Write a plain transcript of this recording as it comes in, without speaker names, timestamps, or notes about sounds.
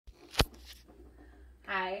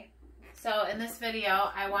Hi. So in this video,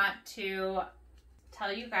 I want to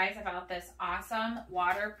tell you guys about this awesome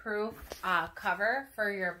waterproof cover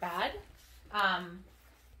for your bed.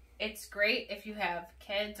 It's great if you have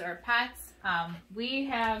kids or pets. We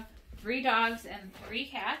have 3 dogs and 3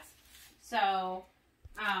 cats. So,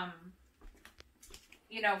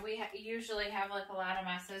 you know, we usually have like a lot of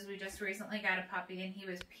messes. We just recently got a puppy and he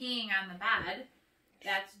was peeing on the bed.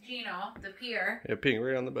 That's Gino, the peer. Yeah, peeing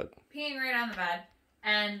right on the bed. Peeing right on the bed.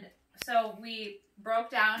 And so we broke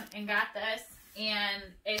down and got this, and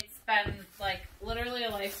it's been like literally a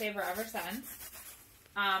lifesaver ever since.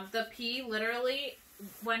 The pee, literally,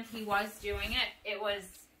 when he was doing it, it was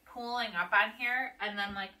pooling up on here, and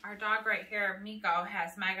then like our dog right here, Meeko,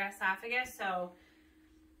 has megaesophagus, so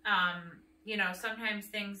you know, sometimes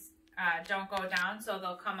things don't go down, so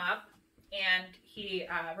they'll come up, and he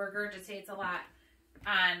regurgitates a lot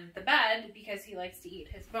on the bed because he likes to eat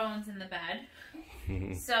his bones in the bed.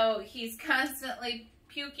 So he's constantly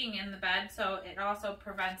puking in the bed, so it also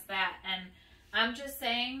prevents that. And I'm just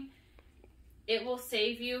saying, it will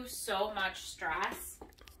save you so much stress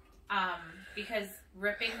because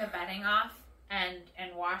ripping the bedding off and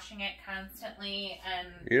washing it constantly, and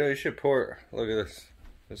you know, you should pour. Look at this.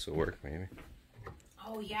 This will work, maybe.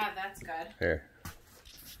 Oh yeah, that's good. Here,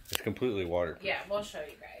 it's completely waterproof. Yeah, we'll show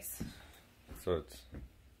you guys. So it's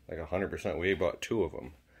like 100%. We bought 2 of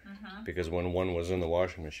them because when one was in the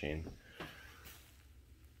washing machine.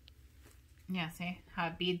 Yeah, see how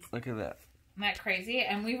it beads. Look at that. Isn't that crazy?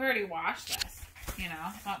 And we've already washed this, you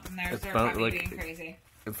know. Oh, and there's their puppy being crazy.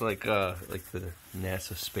 It's like the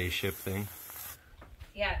NASA spaceship thing.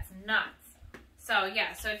 Yeah, it's nuts. So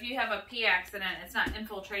yeah, so if you have a pee accident, it's not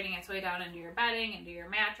infiltrating its way down into your bedding, into your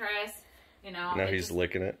mattress. You know. Now he's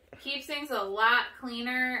licking it. Keeps things a lot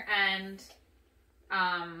cleaner and,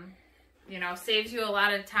 you know, saves you a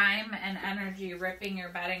lot of time and energy ripping your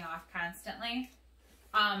bedding off constantly.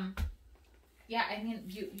 Yeah, I mean,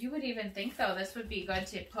 you would even think, though, this would be good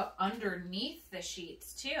to put underneath the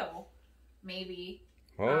sheets, too. Maybe.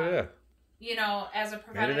 Oh, yeah. You know, as a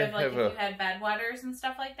preventative, like if you had bedwetters and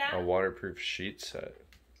stuff like that. A waterproof sheet set.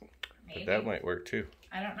 Maybe. But that might work, too.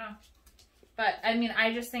 I don't know. But, I mean,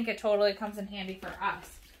 I just think it totally comes in handy for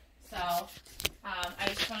us. So, I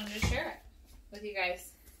just wanted to share it with you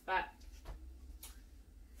guys. But